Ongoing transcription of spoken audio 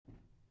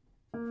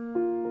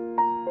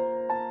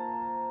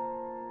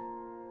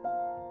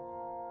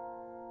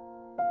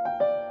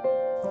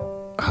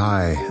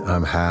Hi,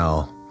 I'm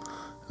Hal.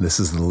 This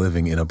is the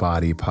Living in a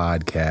Body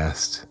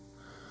podcast.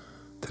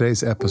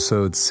 Today's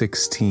episode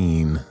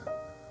 16.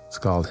 It's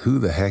called Who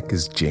the Heck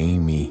is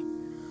Jamie?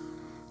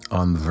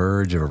 On the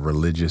Verge of a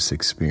Religious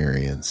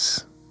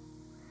Experience.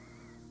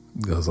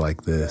 It goes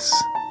like this.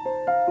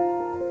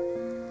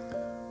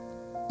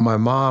 My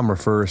mom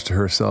refers to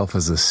herself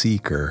as a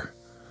seeker.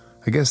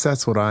 I guess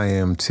that's what I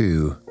am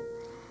too.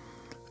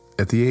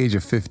 At the age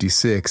of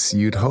 56,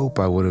 you'd hope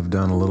I would have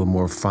done a little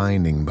more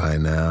finding by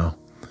now.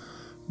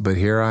 But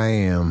here I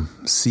am,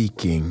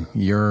 seeking,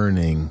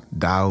 yearning,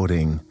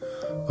 doubting,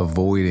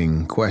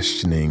 avoiding,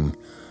 questioning,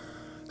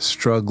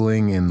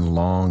 struggling and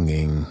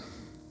longing.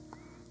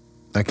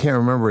 I can't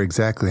remember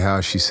exactly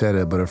how she said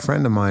it, but a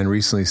friend of mine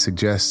recently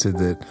suggested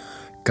that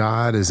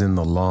God is in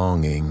the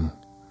longing.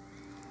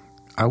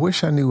 I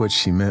wish I knew what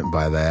she meant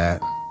by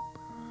that.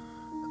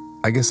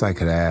 I guess I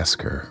could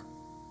ask her.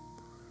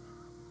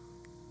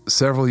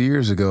 Several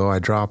years ago, I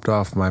dropped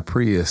off my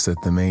Prius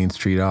at the Main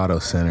Street Auto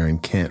Center in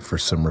Kent for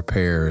some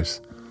repairs.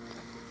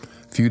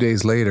 A few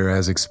days later,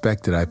 as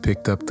expected, I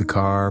picked up the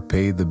car,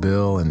 paid the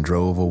bill, and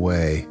drove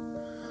away.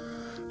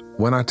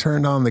 When I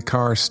turned on the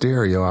car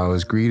stereo, I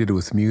was greeted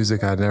with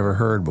music I'd never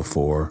heard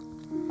before.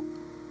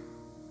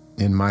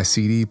 In my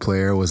CD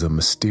player was a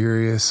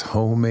mysterious,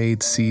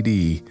 homemade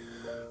CD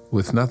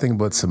with nothing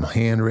but some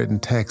handwritten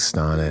text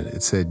on it.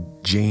 It said,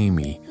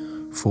 Jamie,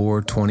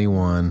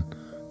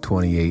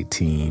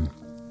 4/21/2018.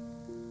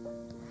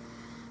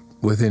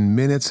 Within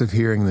minutes of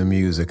hearing the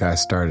music, I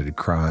started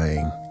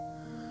crying.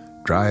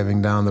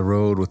 Driving down the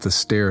road with the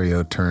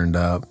stereo turned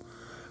up,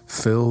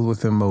 filled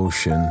with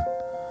emotion,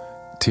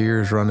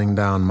 tears running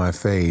down my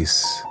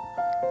face,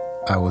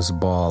 I was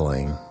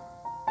bawling.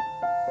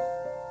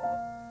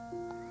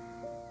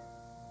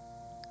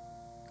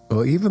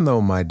 Well, even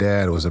though my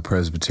dad was a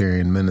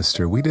Presbyterian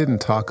minister, we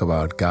didn't talk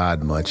about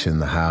God much in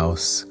the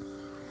house.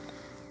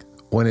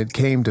 When it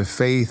came to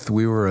faith,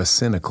 we were a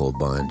cynical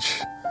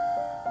bunch.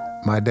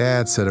 My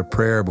dad said a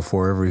prayer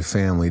before every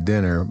family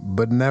dinner,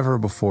 but never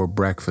before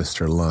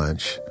breakfast or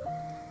lunch.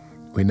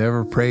 We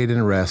never prayed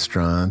in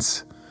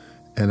restaurants,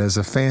 and as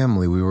a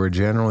family, we were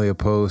generally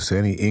opposed to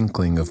any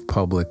inkling of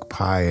public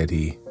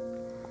piety.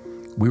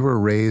 We were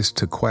raised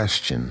to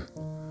question.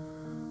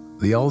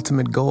 The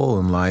ultimate goal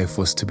in life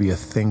was to be a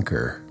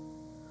thinker.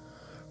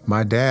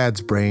 My dad's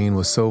brain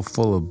was so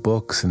full of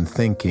books and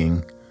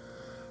thinking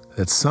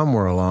that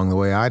somewhere along the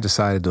way I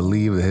decided to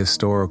leave the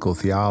historical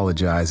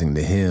theologizing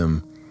to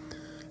him,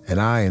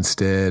 and I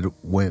instead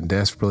went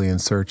desperately in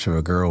search of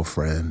a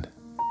girlfriend.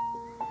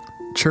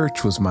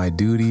 Church was my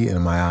duty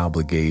and my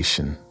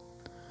obligation.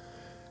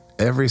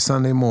 Every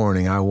Sunday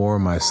morning I wore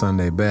my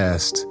Sunday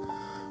best,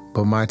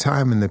 but my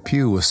time in the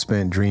pew was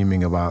spent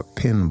dreaming about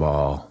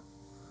pinball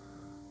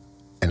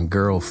and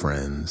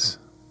girlfriends.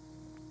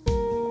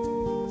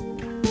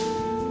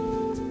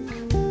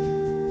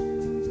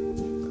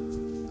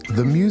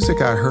 The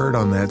music I heard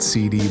on that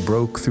CD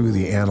broke through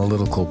the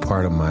analytical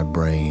part of my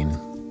brain.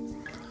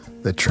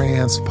 The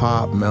trance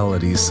pop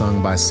melodies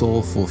sung by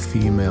soulful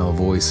female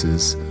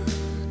voices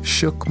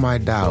shook my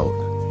doubt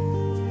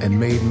and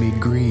made me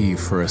grieve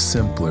for a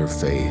simpler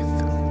faith.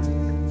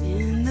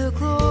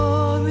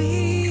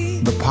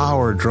 The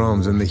power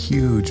drums and the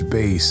huge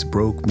bass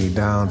broke me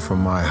down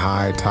from my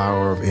high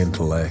tower of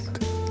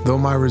intellect. Though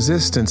my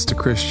resistance to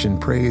Christian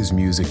praise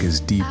music is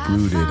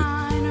deep-rooted,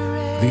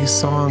 these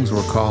songs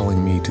were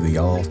calling me to the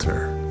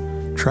altar.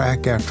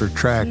 Track after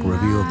track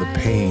revealed the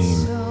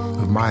pain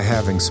of my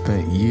having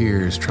spent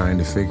years trying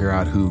to figure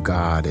out who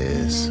God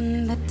is.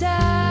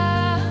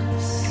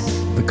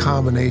 The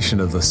combination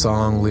of the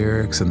song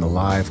lyrics and the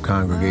live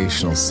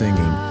congregational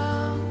singing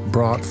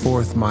brought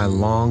forth my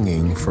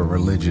longing for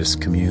religious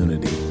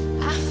community.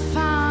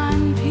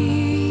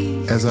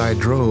 As I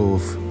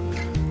drove,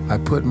 I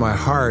put my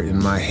heart and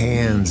my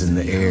hands in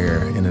the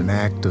air in an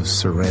act of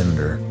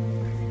surrender.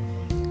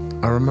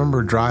 I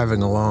remember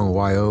driving along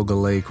Wyoga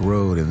Lake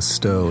Road in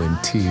Stowe in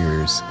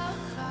tears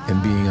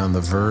and being on the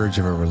verge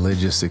of a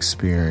religious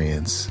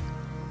experience,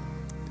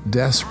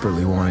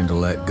 desperately wanting to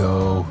let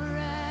go,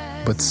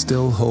 but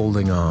still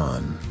holding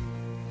on.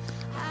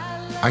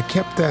 I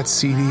kept that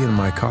CD in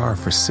my car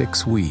for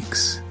 6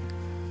 weeks.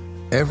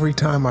 Every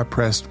time I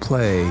pressed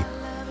play,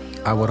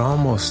 I would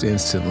almost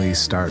instantly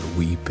start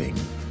weeping.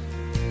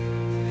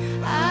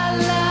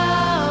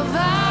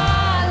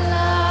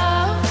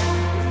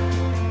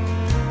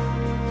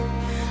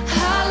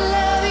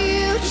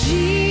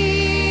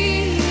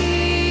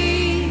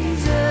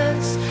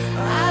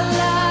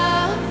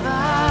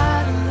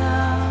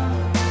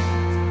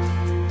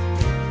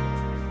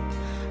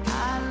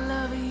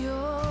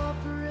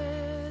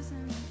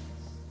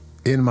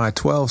 In my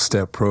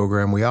 12-step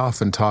program, we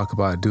often talk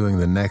about doing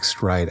the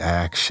next right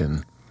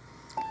action.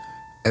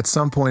 At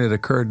some point, it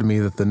occurred to me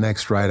that the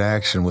next right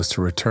action was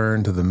to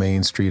return to the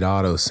Main Street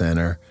Auto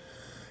Center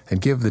and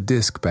give the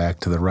disc back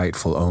to the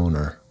rightful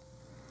owner.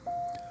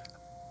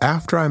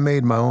 After I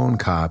made my own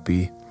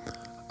copy,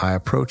 I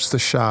approached the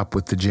shop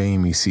with the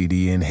Jamie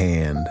CD in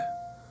hand.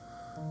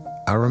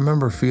 I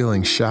remember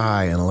feeling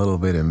shy and a little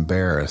bit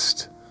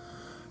embarrassed.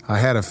 I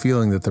had a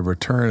feeling that the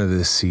return of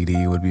this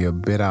CD would be a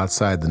bit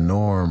outside the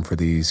norm for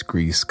these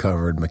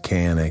grease-covered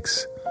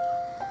mechanics.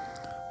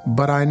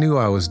 But I knew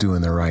I was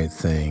doing the right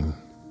thing.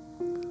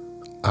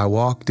 I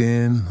walked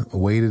in,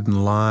 waited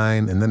in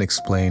line, and then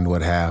explained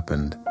what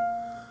happened.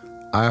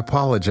 I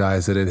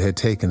apologized that it had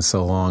taken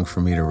so long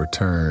for me to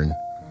return.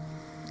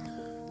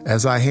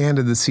 As I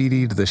handed the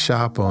CD to the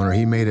shop owner,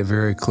 he made it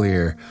very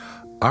clear,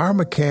 our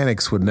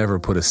mechanics would never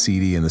put a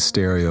CD in the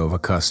stereo of a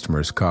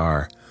customer's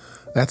car.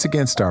 That's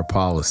against our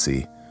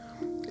policy.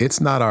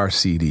 It's not our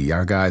CD.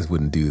 Our guys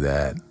wouldn't do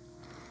that.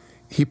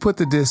 He put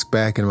the disc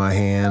back in my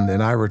hand,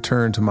 and I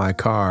returned to my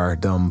car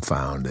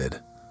dumbfounded.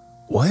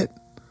 What?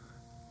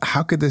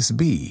 How could this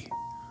be?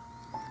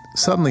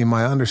 Suddenly,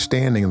 my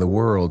understanding of the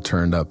world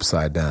turned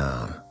upside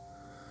down.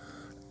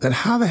 Then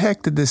how the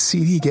heck did this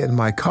CD get in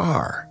my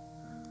car?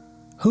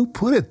 Who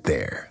put it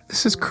there?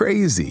 This is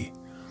crazy.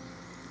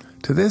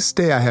 To this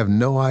day, I have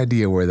no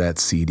idea where that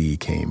CD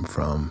came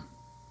from.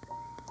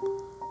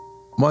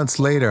 Months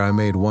later, I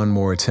made one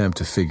more attempt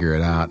to figure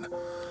it out.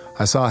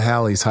 I saw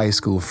Hallie's high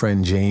school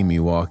friend Jamie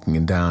walking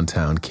in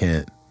downtown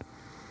Kent.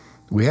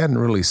 We hadn't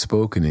really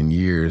spoken in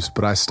years,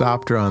 but I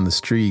stopped her on the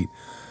street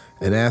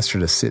and asked her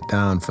to sit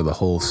down for the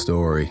whole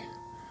story.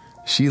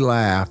 She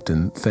laughed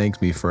and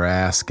thanked me for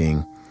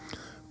asking,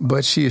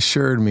 but she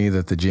assured me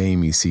that the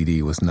Jamie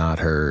CD was not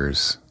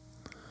hers.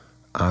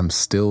 I'm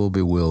still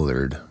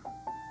bewildered.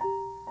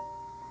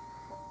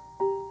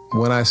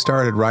 When I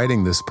started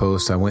writing this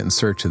post, I went in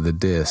search of the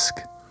disc.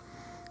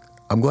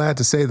 I'm glad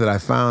to say that I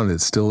found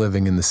it still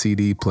living in the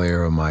CD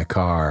player of my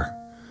car.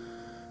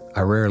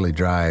 I rarely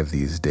drive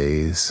these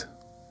days.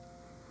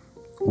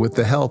 With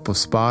the help of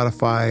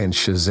Spotify and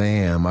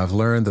Shazam, I've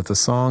learned that the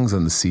songs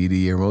on the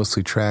CD are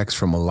mostly tracks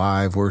from a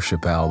live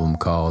worship album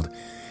called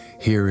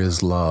Here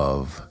Is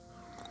Love.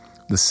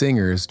 The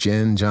singers,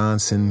 Jen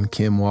Johnson,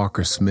 Kim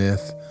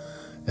Walker-Smith,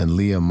 and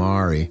Leah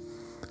Mari,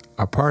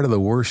 are part of the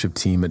worship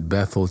team at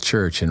Bethel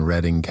Church in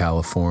Redding,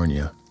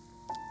 California.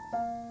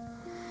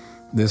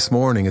 This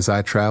morning, as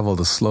I traveled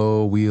a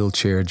slow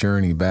wheelchair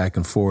journey back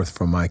and forth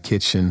from my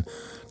kitchen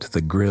to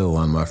the grill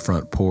on my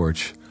front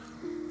porch,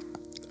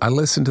 I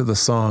listened to the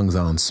songs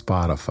on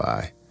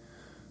Spotify,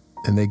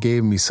 and they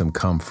gave me some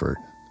comfort.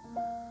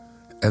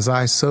 As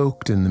I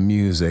soaked in the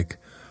music,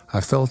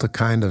 I felt a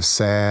kind of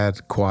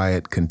sad,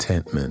 quiet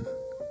contentment.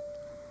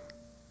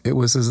 It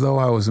was as though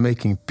I was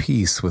making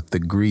peace with the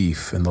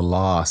grief and the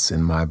loss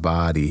in my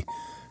body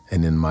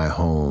and in my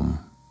home.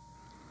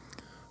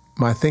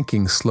 My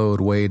thinking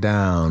slowed way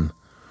down,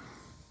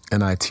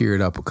 and I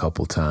teared up a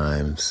couple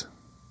times.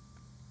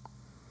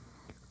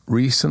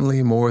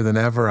 Recently, more than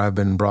ever, I've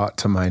been brought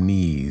to my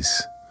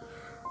knees.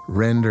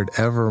 Rendered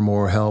ever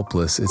more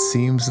helpless, it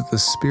seems that the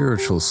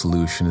spiritual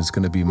solution is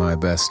going to be my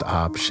best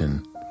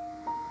option.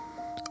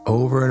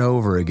 Over and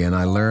over again,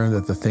 I learned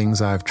that the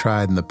things I've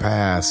tried in the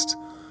past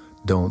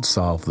don't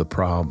solve the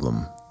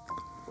problem.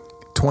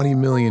 20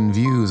 million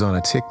views on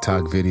a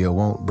TikTok video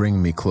won't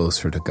bring me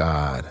closer to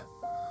God.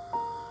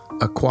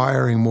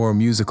 Acquiring more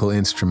musical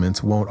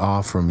instruments won't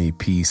offer me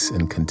peace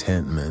and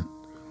contentment.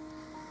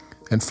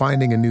 And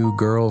finding a new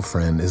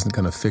girlfriend isn't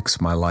going to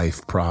fix my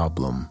life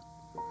problem.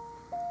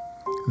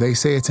 They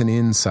say it's an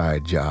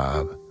inside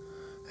job,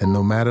 and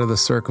no matter the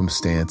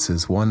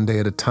circumstances, one day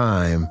at a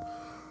time,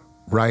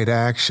 right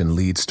action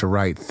leads to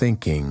right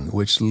thinking,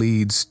 which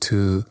leads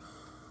to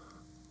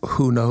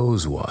who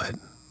knows what?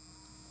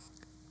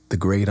 The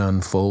great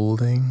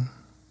unfolding?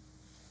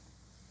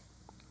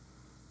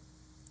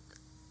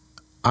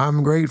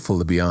 I'm grateful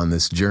to be on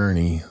this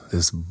journey,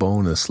 this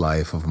bonus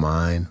life of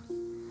mine.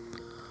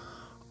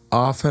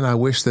 Often I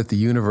wish that the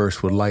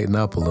universe would lighten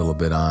up a little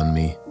bit on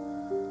me,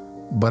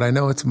 but I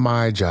know it's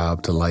my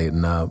job to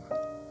lighten up.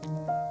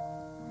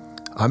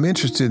 I'm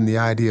interested in the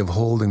idea of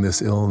holding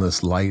this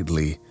illness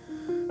lightly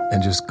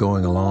and just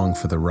going along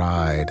for the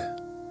ride.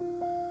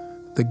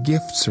 The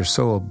gifts are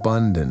so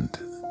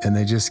abundant, and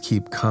they just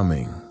keep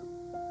coming.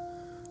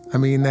 I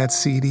mean, that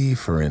CD,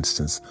 for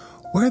instance,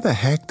 where the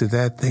heck did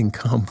that thing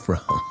come from?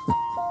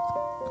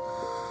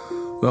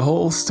 The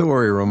whole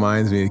story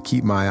reminds me to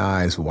keep my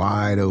eyes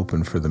wide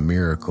open for the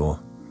miracle,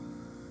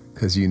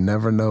 because you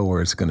never know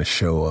where it's going to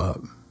show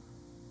up.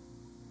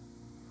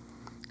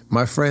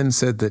 My friend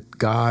said that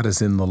God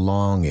is in the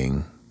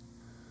longing,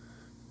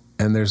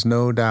 and there's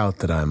no doubt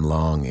that I'm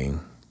longing.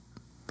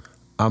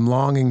 I'm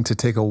longing to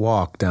take a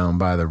walk down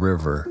by the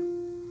river.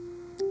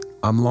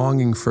 I'm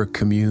longing for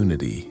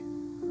community.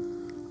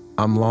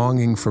 I'm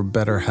longing for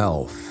better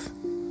health.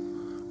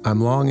 I'm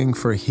longing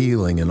for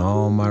healing in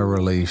all my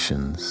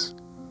relations.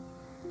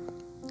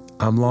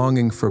 I'm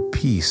longing for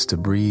peace to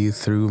breathe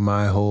through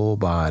my whole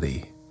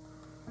body.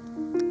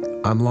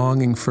 I'm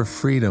longing for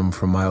freedom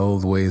from my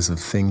old ways of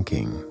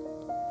thinking.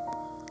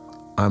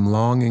 I'm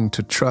longing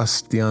to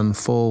trust the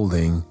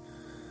unfolding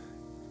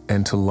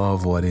and to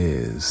love what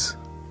is.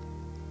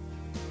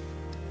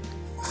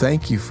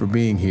 Thank you for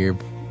being here.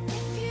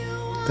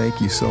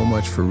 Thank you so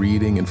much for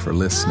reading and for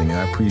listening.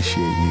 I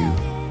appreciate you.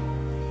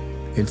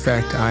 In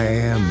fact, I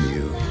am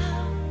you.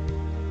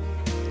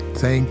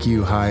 Thank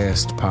you,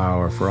 highest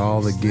power, for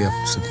all the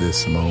gifts of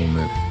this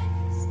moment.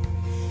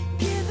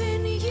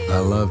 I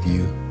love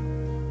you.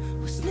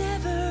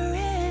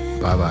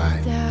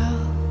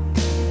 Bye-bye.